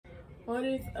What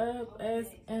is up,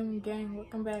 SM gang?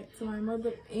 Welcome back to my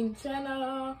motherfucking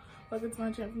channel. Welcome to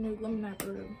my channel for new. Let me not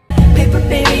through. Paper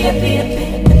baby, I be a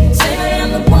baby. Say I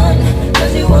am the one,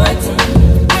 cause you want to.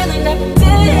 Really not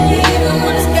pretend, even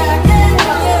when the sky gets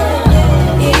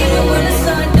cloudy, even when the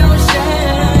sun don't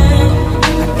shine.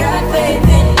 I got faith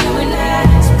in you and I,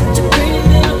 so put your pretty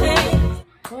little hands.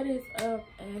 What is up,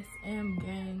 SM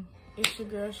gang? It's your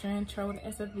girl Sharon Cho with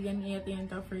SF beginning at the end.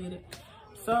 Don't forget it.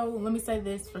 So let me say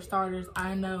this for starters.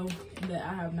 I know that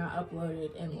I have not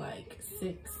uploaded in like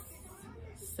 7,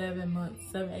 8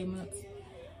 months.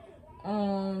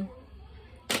 I'm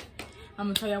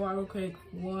gonna tell y'all why real quick.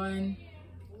 One,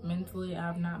 mentally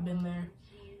I've not been there.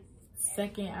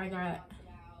 Second, I got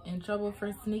in trouble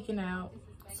for sneaking out,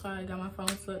 so I got my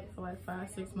phone slipped for like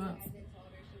 5-6 months.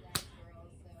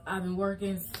 I've been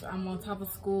working, I'm on top of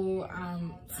school.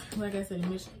 I'm, like I said,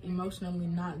 emotionally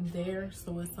not there.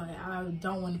 So it's like, I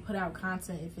don't want to put out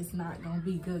content if it's not going to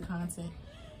be good content.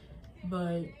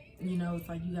 But, you know, it's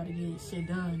like you got to get shit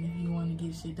done. If you want to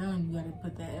get shit done, you got to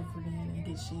put that effort in and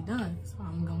get shit done. So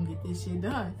I'm going to get this shit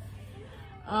done.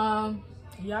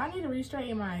 Y'all need to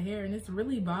re-straighten my hair. And it's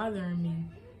really bothering me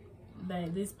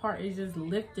that this part is just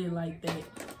lifted like that.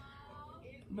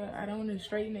 But I don't want to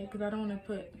straighten it because I don't want to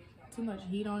put too much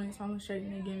heat on it, so I'm gonna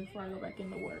straighten it again before I go back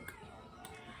into work.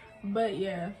 But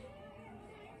yeah.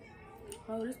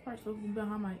 Oh, this part's supposed to be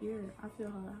behind my ear. I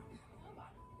feel her.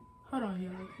 Hold on,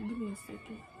 y'all. Give me a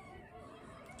second.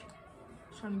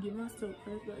 Trying to get my silk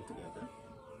press back together.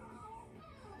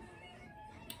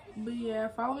 But yeah,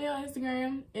 follow me on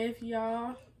Instagram if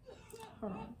y'all.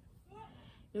 Hold on.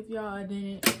 If y'all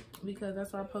didn't, because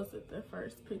that's where I posted the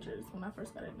first pictures when I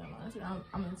first got it done on Instagram.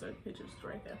 I'm gonna insert pictures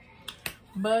right there.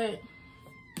 But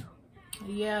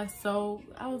yeah, so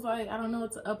I was like, I don't know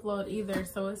what to upload either.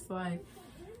 So it's like,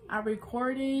 I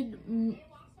recorded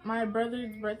my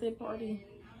brother's birthday party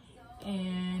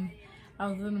and I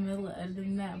was in the middle of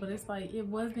editing that, but it's like, it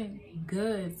wasn't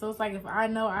good. So it's like, if I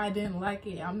know I didn't like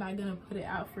it, I'm not gonna put it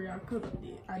out for y'all, because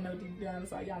I know deep down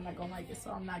it's like y'all not gonna like it,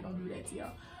 so I'm not gonna do that to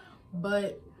y'all.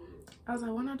 But I was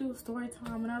like, why not do a story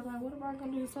time? And I was like, what am I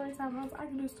gonna do a story time? I was like, I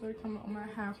can do a story time on my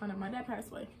how I found out my dad passed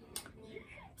away.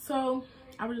 So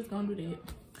I was just gonna do that.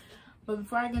 But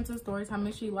before I get into the story time,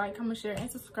 make sure you like, comment, share, and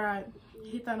subscribe.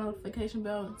 Hit that notification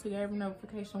bell to get every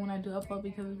notification when I do upload,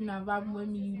 because if you're not vibing with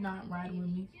me, you're not riding with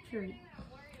me, period.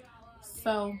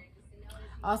 So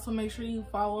also make sure you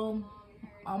follow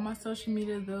all my social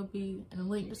media. They'll be in the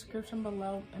link description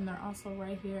below, and they're also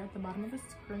right here at the bottom of the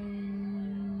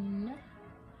screen.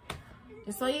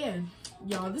 And so yeah,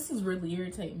 y'all, this is really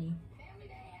irritating me.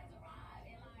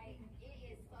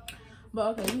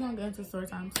 But okay, we're gonna get into story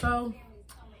time. So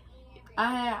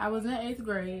I was in 8th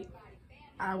grade.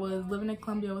 I was living in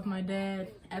Columbia with my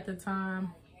dad at the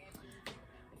time.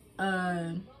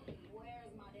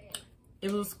 It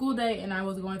was a school day and I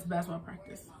was going to basketball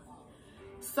practice.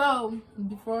 So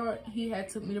before he had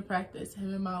took me to practice,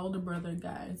 him and my older brother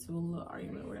got into a little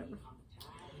argument or whatever.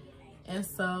 And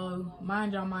so,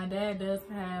 mind y'all, my dad does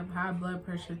have high blood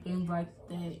pressure, things like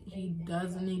that. He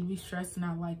doesn't need to be stressing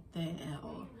out like that at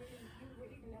all.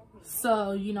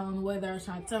 So, you know, in the way that I was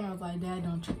trying to tell him, I was like, Dad,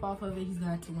 don't trip off of it. He's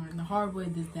got to learn the hard way,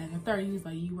 this, that, and the third. He was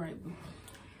like, you right, boo.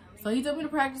 So he took me to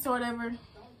practice or whatever.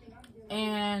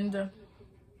 And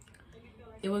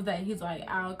it was that he's like,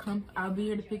 I'll be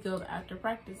here to pick up after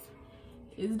practice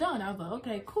is done. I was like,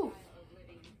 okay, cool.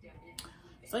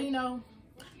 So, you know,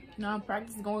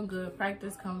 practice is going good.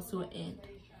 Practice comes to an end.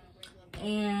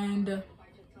 And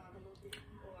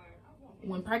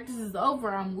when practice is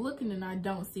over, I'm looking and I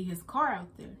don't see his car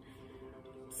out there.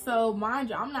 So mind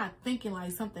you, I'm not thinking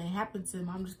like something happened to him.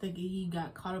 I'm just thinking he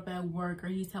got caught up at work, or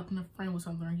he's helping a friend with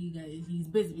something, or he's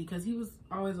busy, because he was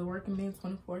always a working man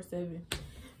 24/7.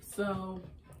 So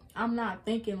I'm not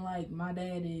thinking like my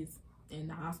dad is in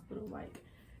the hospital, like.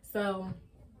 So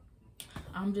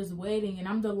I'm just waiting, and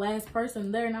I'm the last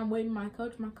person there, and I'm waiting my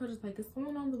coach. My coach is like, is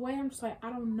someone on the way? I'm just like, I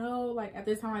don't know. Like, at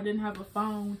this time I didn't have a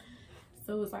phone,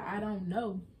 so it's like, I don't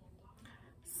know.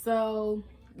 So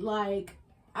like,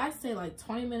 I say like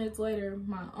 20 minutes later,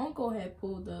 my uncle had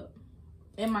pulled up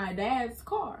in my dad's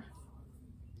car.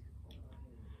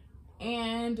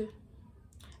 And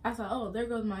I said, oh, there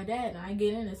goes my dad. And I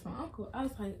get in, it's my uncle. I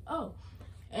was like, oh.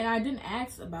 And I didn't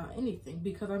ask about anything,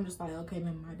 because I'm just like, okay,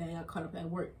 maybe my dad got caught up at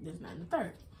work, this, that, and the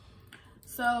third.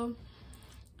 So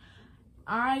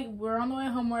we're on the way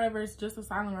home, whatever. It's just a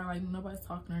silent ride, like nobody's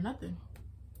talking or nothing.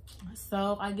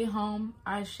 So I get home,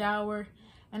 I shower,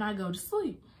 and I go to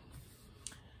sleep.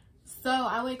 So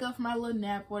I wake up from my little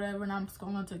nap, whatever, and I'm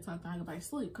scrolling on TikTok, and I go back to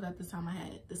sleep, because at this time I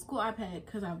had the school iPad,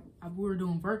 because we were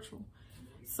doing virtual.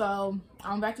 So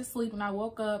I'm back to sleep and I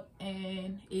woke up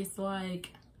and it's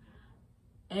like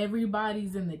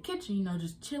everybody's in the kitchen, you know,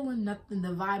 just chilling, nothing,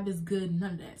 the vibe is good,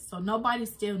 none of that. So nobody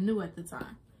still knew at the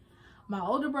time. My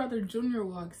older brother Junior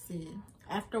walks in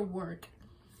after work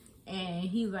and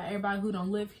he's like, everybody who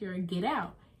don't live here, get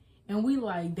out. And we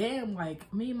like, damn,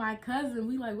 like me and my cousin,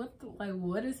 we like,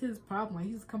 what is his problem?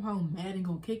 Like, he's come home mad and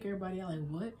gonna kick everybody out, like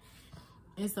what?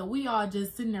 And so we all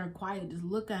just sitting there quiet, just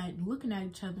looking at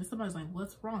each other. And somebody's like,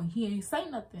 what's wrong? He ain't say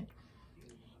nothing.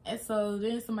 And so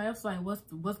then somebody else was like,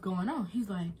 what's going on? He's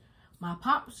like, my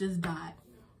pops just died.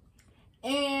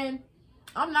 And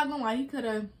I'm not gonna lie, he could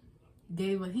have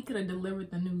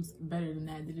delivered the news better than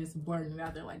that, than just blurting it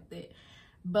out there like that.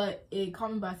 But it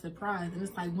caught me by surprise. And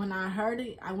it's like, when I heard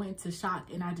it, I went into shock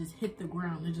and I just hit the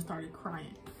ground and just started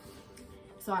crying.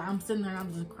 So I'm sitting there and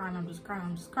I'm just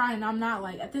crying. I'm not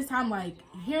like, at this time, like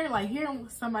hearing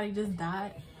somebody just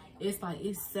died, it's like,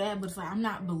 it's sad, but it's like, I'm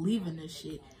not believing this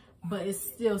shit, but it's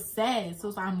still sad. So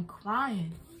it's like, I'm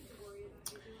crying.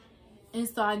 And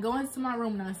so I go into my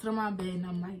room and I sit on my bed and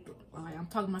I'm like I'm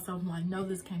talking to myself. I'm like, no,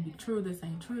 this can't be true. This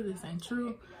ain't true. This ain't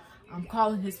true. I'm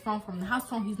calling his phone from the house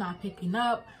phone. He's not picking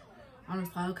up. I'm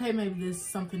just like, okay, maybe this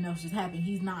something else just happened.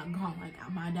 He's not gone. Like,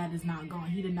 my dad is not gone.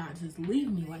 He did not just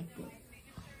leave me like that.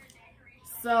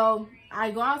 So I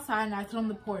go outside and I sit on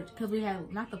the porch because we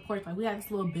had, not the porch, like we had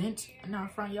this little bench in our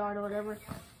front yard or whatever.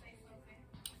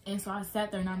 And so I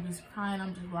sat there and I'm just crying.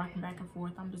 I'm just rocking back and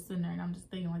forth. I'm just sitting there and I'm just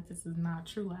thinking, like, this is not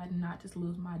true. I did not just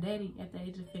lose my daddy at the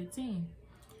age of 15.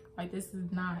 Like, this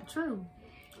is not true.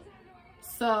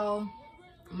 So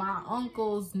my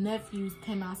uncle's nephews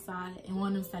came outside and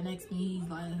one of them sat next to me. He's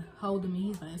like holding me.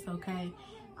 He's like, it's okay.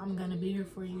 I'm going to be here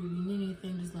for you. If you need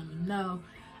anything, just let me know.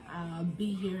 I'll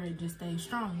be here and just stay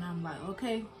strong. And I'm like,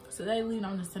 okay. So they leave.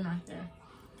 I'm just sitting right there.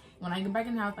 When I get back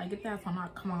in the house, I get that. So I'm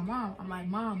like, come on, Mom. I'm like,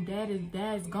 Mom,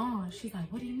 Dad's gone. She's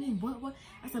like, what do you mean? What?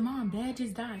 I said, Mom, Dad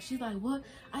just died. She's like, what?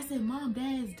 I said, Mom,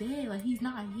 Dad's dead. Like, he's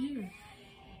not here.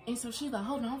 And so she's like,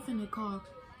 hold on, I'm finna call.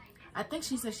 I think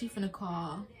she said she finna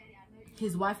call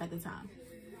his wife at the time.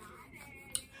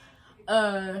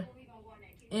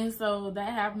 And so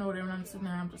that happened over there, and I'm sitting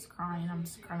there, I'm just crying.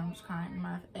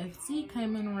 My FC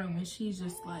came in the room and she's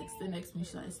just like sitting next to me.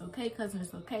 She's like, it's okay, cousin,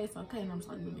 it's okay. And I'm just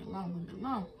like, leave me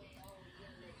alone.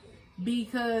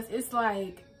 Because it's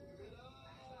like,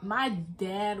 my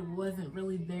dad wasn't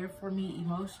really there for me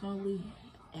emotionally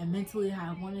and mentally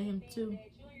how I wanted him to.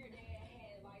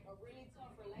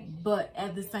 But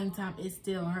at the same time, it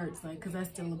still hurts, like, because that's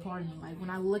still a part of me. Like, when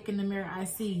I look in the mirror, I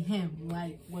see him.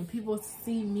 Like, when people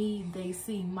see me, they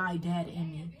see my dad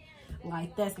in me.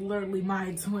 Like, that's literally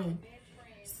my twin.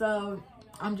 So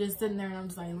I'm just sitting there and I'm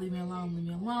just like, leave me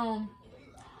alone.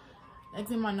 Next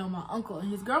thing I know, my uncle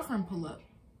and his girlfriend pull up.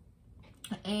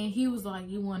 And he was like,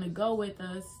 you want to go with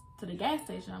us to the gas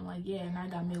station? I'm like, yeah. And I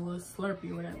got me a little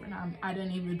Slurpee or whatever. And I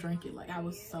didn't even drink it. Like, I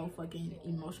was so fucking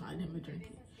emotional, I didn't even drink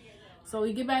it. So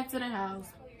we get back to the house.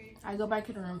 I go back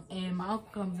to the room and my uncle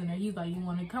comes in there. He's like, you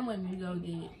want to come with me to go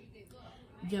get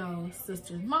your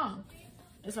sister's mom?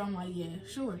 And so I'm like, yeah,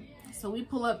 sure. So we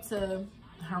pull up to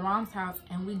her mom's house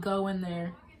and we go in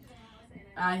there.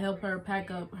 I help her pack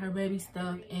up her baby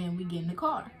stuff and we get in the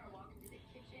car.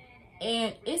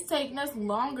 And it's taking us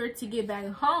longer to get back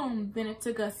home than it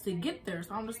took us to get there.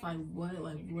 So I'm just like, what?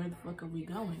 Like, where the fuck are we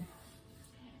going?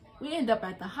 We end up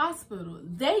at the hospital.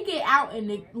 They get out and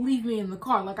they leave me in the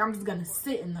car. Like, I'm just going to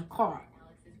sit in the car.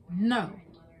 No.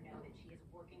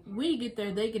 We get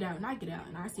there, they get out, and I get out.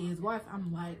 And I see his wife.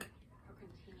 I'm like,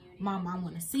 Mom, I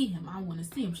want to see him.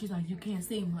 She's like, you can't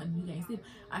see him, honey. You can't see him.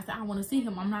 I said, I want to see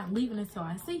him. I'm not leaving until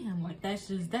I see him. Like, that's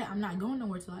just that. I'm not going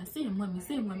nowhere till I see him. Let me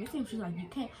see him. She's like, you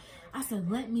can't. I said,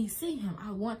 let me see him.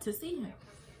 I want to see him.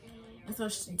 And so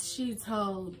she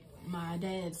told my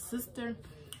dad's sister,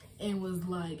 and was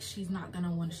like, she's not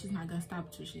gonna stop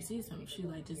until she sees him. She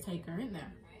like, just take her in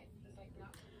there.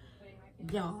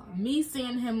 Y'all, me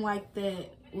seeing him like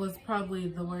that was probably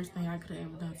the worst thing I could have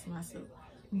ever done to myself.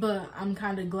 But I'm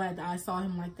kind of glad that I saw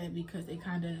him like that, because it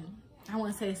kind of, I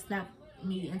wouldn't say it snapped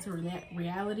me into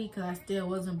reality, because I still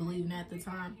wasn't believing at the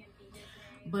time.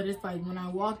 But it's like, when I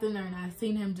walked in there and I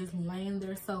seen him just laying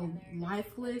there so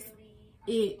lifeless,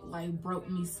 it like broke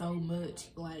me so much.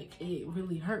 Like, it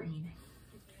really hurt me.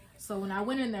 So when I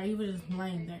went in there, he was just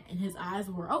laying there and his eyes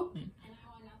were open,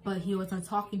 but he wasn't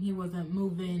talking. He wasn't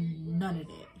moving, none of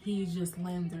that. He's just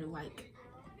laying there like,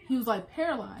 he was like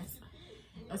paralyzed.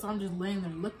 And so I'm just laying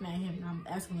there looking at him and I'm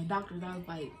asking the doctors, I was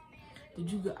like,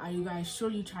 are you guys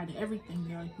sure you tried everything?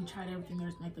 They're like, we tried everything.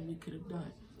 There's nothing we could have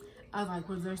done. I was like,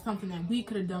 was there something that we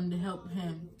could have done to help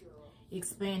him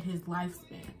expand his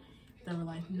lifespan? They were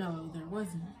like, no, there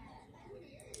wasn't.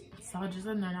 So I was just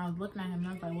in there and I was looking at him and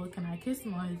I was like, well, can I kiss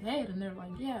him on his head? And they were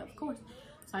like, yeah, of course.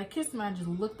 So I kissed him. I just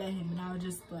looked at him and I was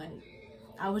just like,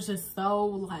 I was just so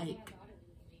like,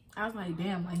 I was like,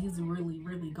 damn, like he's really,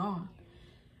 really gone.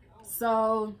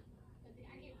 So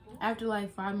after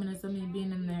like 5 minutes of me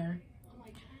being in there,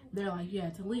 they're like, you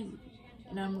have to leave.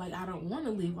 And I'm like, I don't want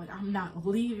to leave. Like, I'm not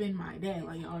leaving my dad.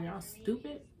 Like, are y'all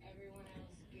stupid?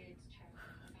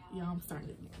 Yeah,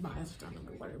 my eyes are starting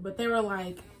to blur. But they were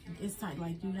like, it's time,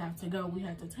 like, you have to go. We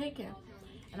have to take him.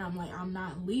 And I'm like, I'm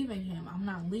not leaving him. I'm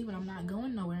not leaving. I'm not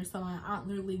going nowhere. So my aunt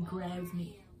literally grabs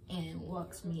me and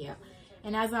walks me out.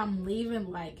 And as I'm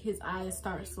leaving, like, his eyes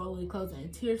start slowly closing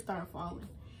and tears start falling.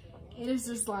 And it's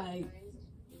just like,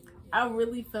 I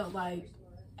really felt like,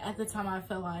 at the time I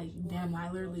felt like, damn, I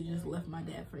literally just left my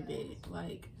dad for dead.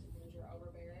 Like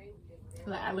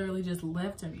I literally just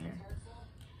left him there.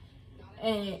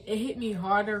 And it hit me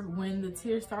harder when the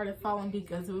tears started falling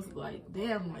because it was like,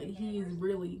 damn, like he's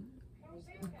really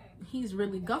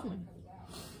going.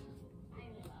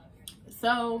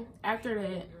 So after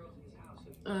that,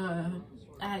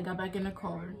 I had got back in the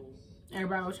car.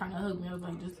 Everybody was trying to hug me. I was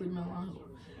like, just leave me alone.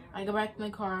 I go back in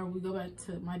the car. We go back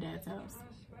to my dad's house.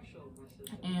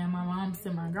 And my mom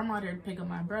sent my grandma there to pick up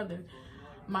my brother.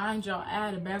 Mind y'all, I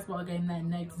had a basketball game that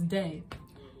next day.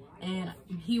 And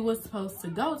he was supposed to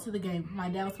go to the game. My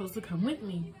dad was supposed to come with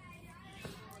me.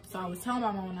 So I was telling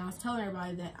my mom and I was telling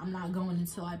everybody that I'm not going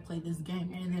until I play this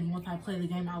game. And then once I play the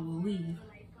game, I will leave.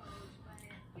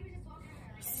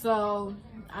 So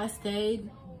I stayed.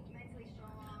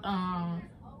 The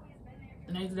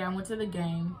next day I went to the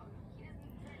game.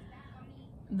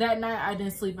 That night I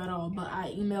didn't sleep at all, but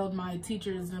I emailed my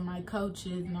teachers and my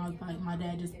coaches and I was like, my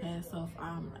dad just passed, so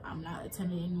I'm not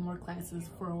attending any more classes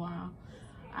for a while.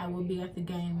 I will be at the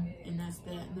game and that's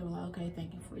that. And they were like, okay,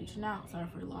 thank you for reaching out. Sorry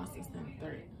for your losses, then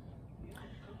third.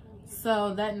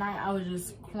 So that night I was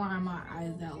just crying my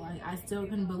eyes out. Like I still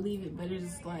couldn't believe it, but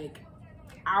it's just like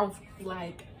I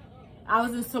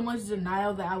was in so much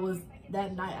denial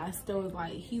that night I still was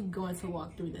like, he's going to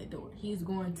walk through that door. He's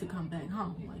going to come back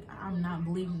home. Like, I'm not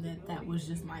believing that was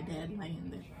just my dad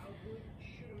laying there.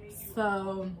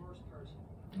 So,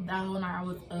 that whole night I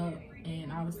was up, and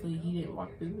obviously he didn't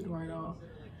walk through the door at all.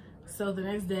 So, the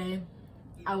next day,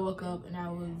 I woke up,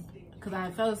 and because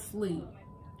I fell asleep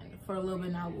for a little bit,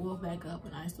 and I woke back up,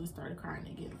 and I still started crying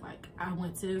again. Like, I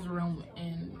went to his room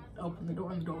and opened the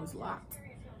door, and the door was locked.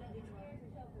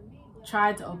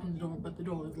 Tried to open the door, but the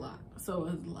door was locked. So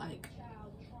it was like,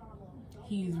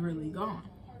 he's really gone.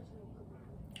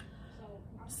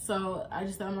 So I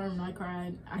just sat in my room and I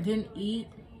cried. I didn't eat.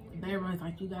 Everybody's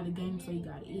like, you got a game, so you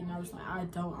gotta eat. And I was like,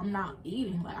 I'm not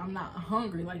eating. Like, I'm not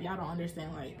hungry. Like, y'all don't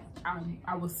understand. Like,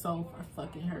 I was so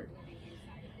fucking hurt.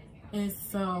 And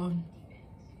so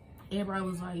everybody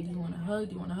was like, do you want a hug?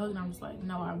 Do you want a hug? And I was like,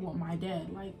 no, I want my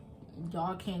dad. Like,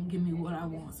 y'all can't give me what I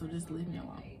want, so just leave me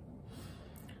alone.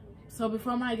 So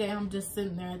before my game, I'm just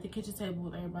sitting there at the kitchen table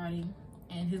with everybody,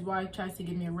 and his wife tries to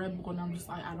give me a Red Bull, and I'm just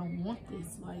like, I don't want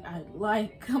this.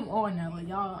 Like, come on now. Like,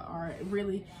 y'all are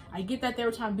really, I get that they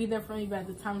were trying to be there for me, but at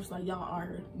the time, it's like, y'all are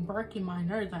barking my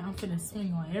nerves. Like, I'm finna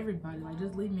swing on everybody. Like,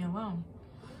 just leave me alone.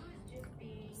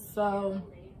 So,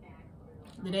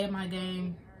 the day of my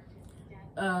game,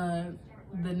 my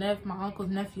uncle's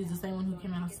nephew is the same one who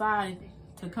came outside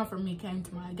to comfort me, came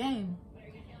to my game.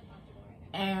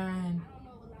 And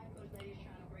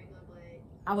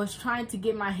I was trying to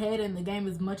get my head in the game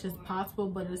as much as possible,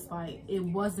 but it's like it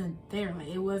wasn't there. Like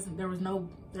there was no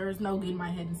getting my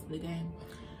head into the game.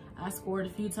 I scored a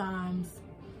few times,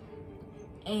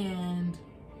 and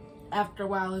after a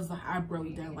while, it was like I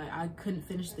broke down. Like I couldn't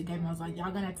finish the game. I was like,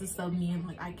 y'all gonna have to sub me in.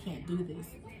 Like I can't do this.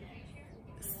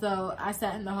 So I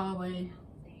sat in the hallway,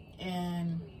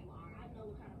 and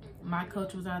my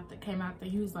coach came out there.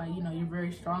 He was like, you know, you're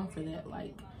very strong for that.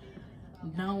 Like,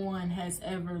 no one has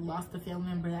ever lost a family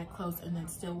member that close and then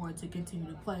still wanted to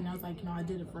continue to play. And I was like, you know, I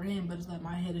did it for him, but it's like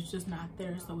my head is just not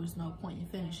there, so there's no point in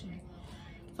finishing.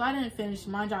 So I didn't finish.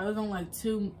 Mind you, it was only like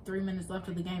 2-3 minutes left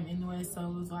of the game anyway, so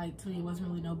it was like, to me, it wasn't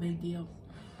really no big deal.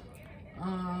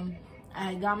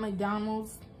 I got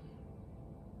McDonald's,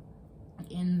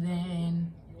 and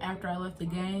then after I left the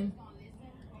game,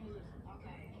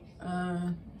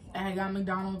 I got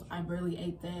McDonald's. I barely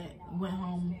ate that. Went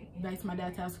home, back to my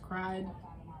dad's house, cried.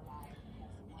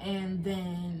 And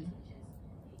then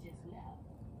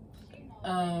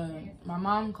my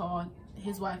mom called.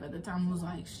 His wife at the time was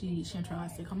like, she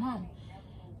tries to come home.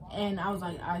 And I was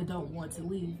like, I don't want to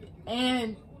leave.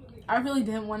 And I really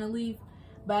didn't want to leave.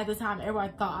 But at the time,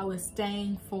 everybody thought I was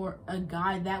staying for a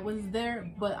guy that was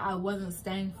there. But I wasn't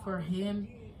staying for him.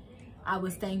 I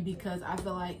was staying because I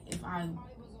feel like if I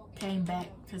came back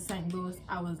to St. Louis,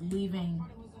 I was leaving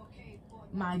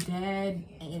my dad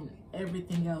and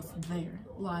everything else there.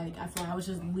 Like, I feel like I was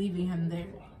just leaving him there.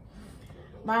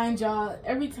 Mind y'all,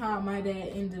 every time my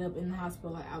dad ended up in the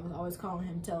hospital, like, I was always calling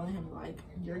him, telling him, like,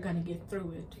 you're gonna get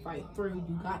through it, fight through,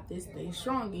 you got this, stay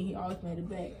strong, and he always made it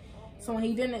back. So when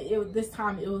he didn't, this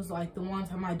time it was like the one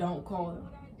time I don't call him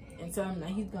and tell him that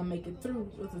he's gonna make it through.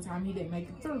 It was the time he didn't make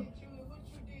it through.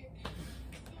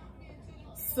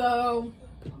 So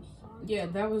yeah,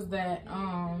 that was that.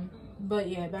 But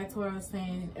yeah, back to what I was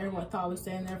saying. Everyone thought I was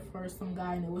staying there for some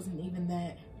guy, and it wasn't even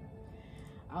that.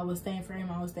 I was staying for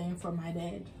him. I was staying for my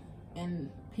dad,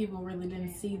 and people really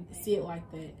didn't see it like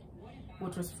that,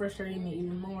 which was frustrating me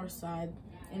even more. So I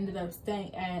ended up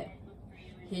staying at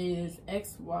his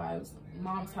ex-wife's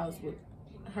mom's house with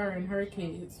her and her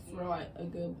kids for like a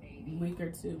good week or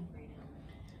two.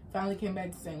 Finally came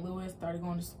back to St. Louis, started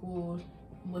going to school,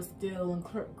 was still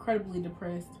incredibly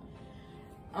depressed.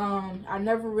 I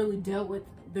never really dealt with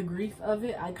the grief of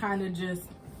it. I kind of just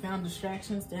found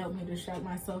distractions to help me distract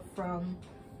myself from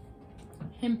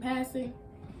him passing.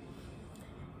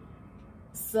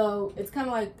 So it's kind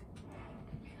of like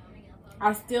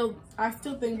I still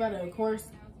think about it, of course,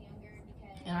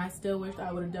 and I still wish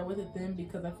I would have dealt with it then,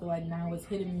 because I feel like now it's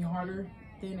hitting me harder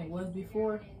than it was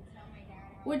before,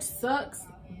 which sucks.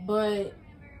 But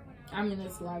I mean,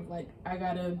 it's life. Like, I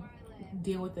gotta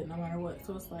deal with it no matter what.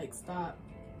 So it's like, stop.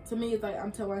 To me, it's like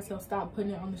I'm telling myself, stop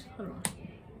putting it on the. Hold on.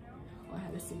 Oh, I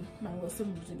had to see my little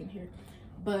sibling in here,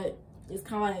 but it's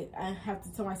kind of like I have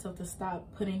to tell myself to stop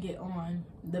putting it on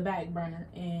the back burner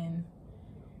and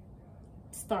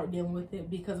start dealing with it,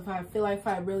 because if I feel like if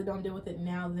I really don't deal with it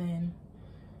now, then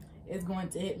it's going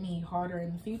to hit me harder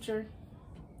in the future,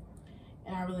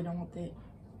 and I really don't want that.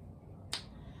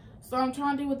 So I'm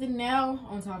trying to deal with it now,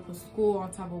 on top of school,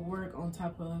 on top of work, on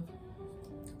top of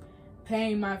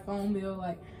paying my phone bill.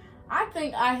 Like, I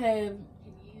think I have,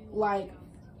 like,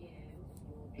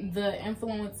 the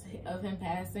influence of him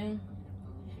passing,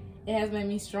 it has made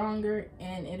me stronger,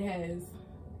 and it has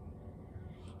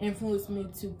influenced me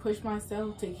to push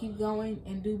myself to keep going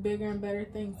and do bigger and better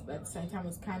things. But at the same time,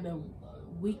 it's kind of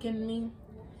weakened me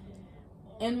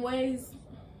in ways.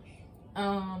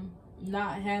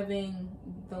 Not having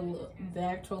the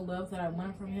actual love that I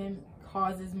wanted from him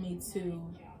causes me to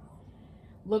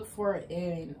look for it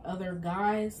in other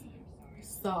guys.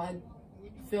 So I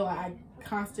feel like I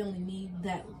constantly need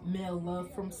that male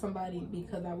love from somebody,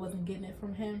 because I wasn't getting it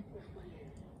from him.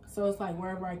 So it's like,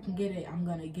 wherever I can get it, I'm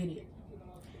gonna get it,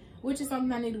 which is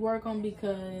something I need to work on,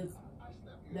 because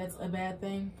that's a bad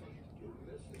thing.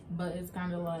 But it's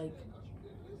kind of like,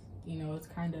 you know, it's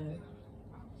kind of,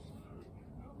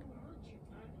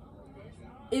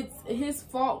 it's his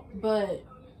fault, but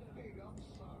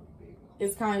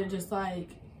it's kind of just like,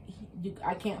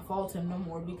 I can't fault him no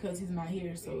more because he's not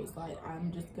here. So it's like,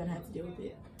 I'm just gonna have to deal with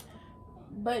it.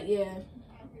 But yeah,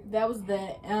 that was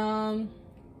that.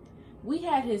 We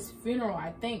had his funeral,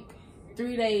 I think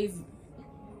 3 days,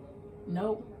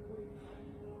 nope.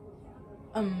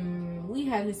 We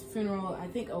had his funeral, I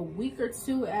think a week or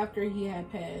two after he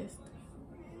had passed,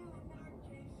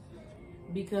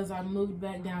 because I moved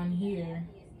back down here,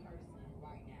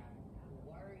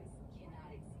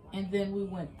 and then we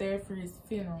went there for his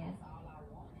funeral,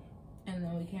 and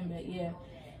then we came back. Yeah,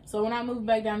 so when I moved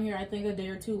back down here, I think a day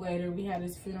or two later, we had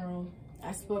his funeral.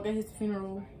 I spoke at his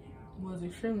funeral, was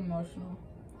extremely emotional.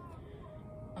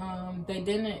 They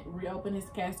didn't reopen his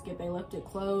casket, they left it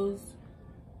closed,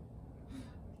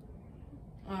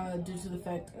 due to the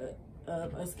fact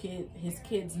of his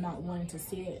kids not wanting to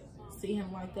see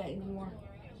him like that anymore.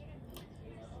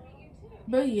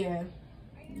 But yeah,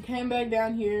 came back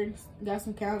down here, got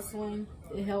some counseling.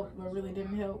 It helped, but really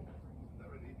didn't help.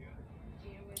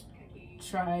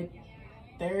 Tried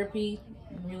therapy,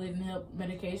 really didn't help.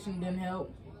 Medication didn't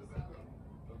help.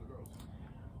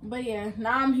 But yeah,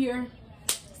 now I'm here,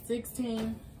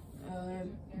 16.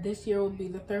 This year will be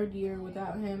the 3rd year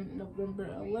without him, November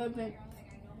 11th.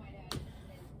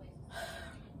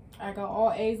 I got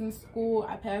all A's in school.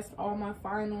 I passed all my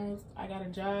finals. I got a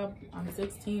job. I'm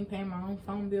 16, paying my own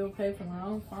phone bill, pay for my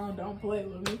own phone. Don't play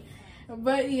with me.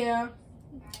 But yeah,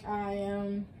 I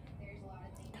am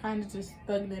kind of just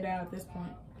thugging it out at this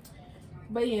point.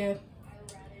 But yeah,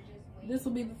 this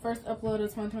will be the first upload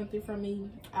of 2023 from me.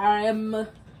 I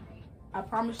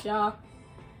promise y'all,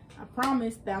 I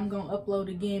promise that I'm going to upload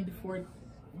again before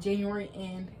January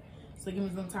end. So give me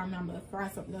some time, I'm going to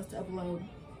find something else to upload.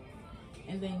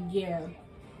 And then, yeah.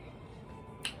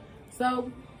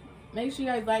 So, make sure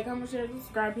you guys like, comment, share,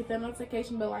 subscribe, hit that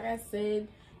notification bell. Like I said,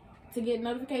 to get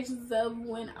notifications of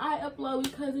when I upload,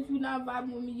 because if you're not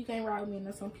vibing with me, you can't ride with me, and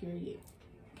that's on period.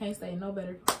 Can't say no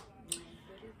better.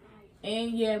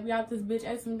 And yeah, we out this bitch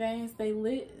at some games. Stay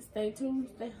lit, stay tuned,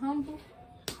 stay humble,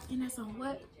 and that's on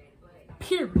what?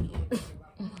 Period.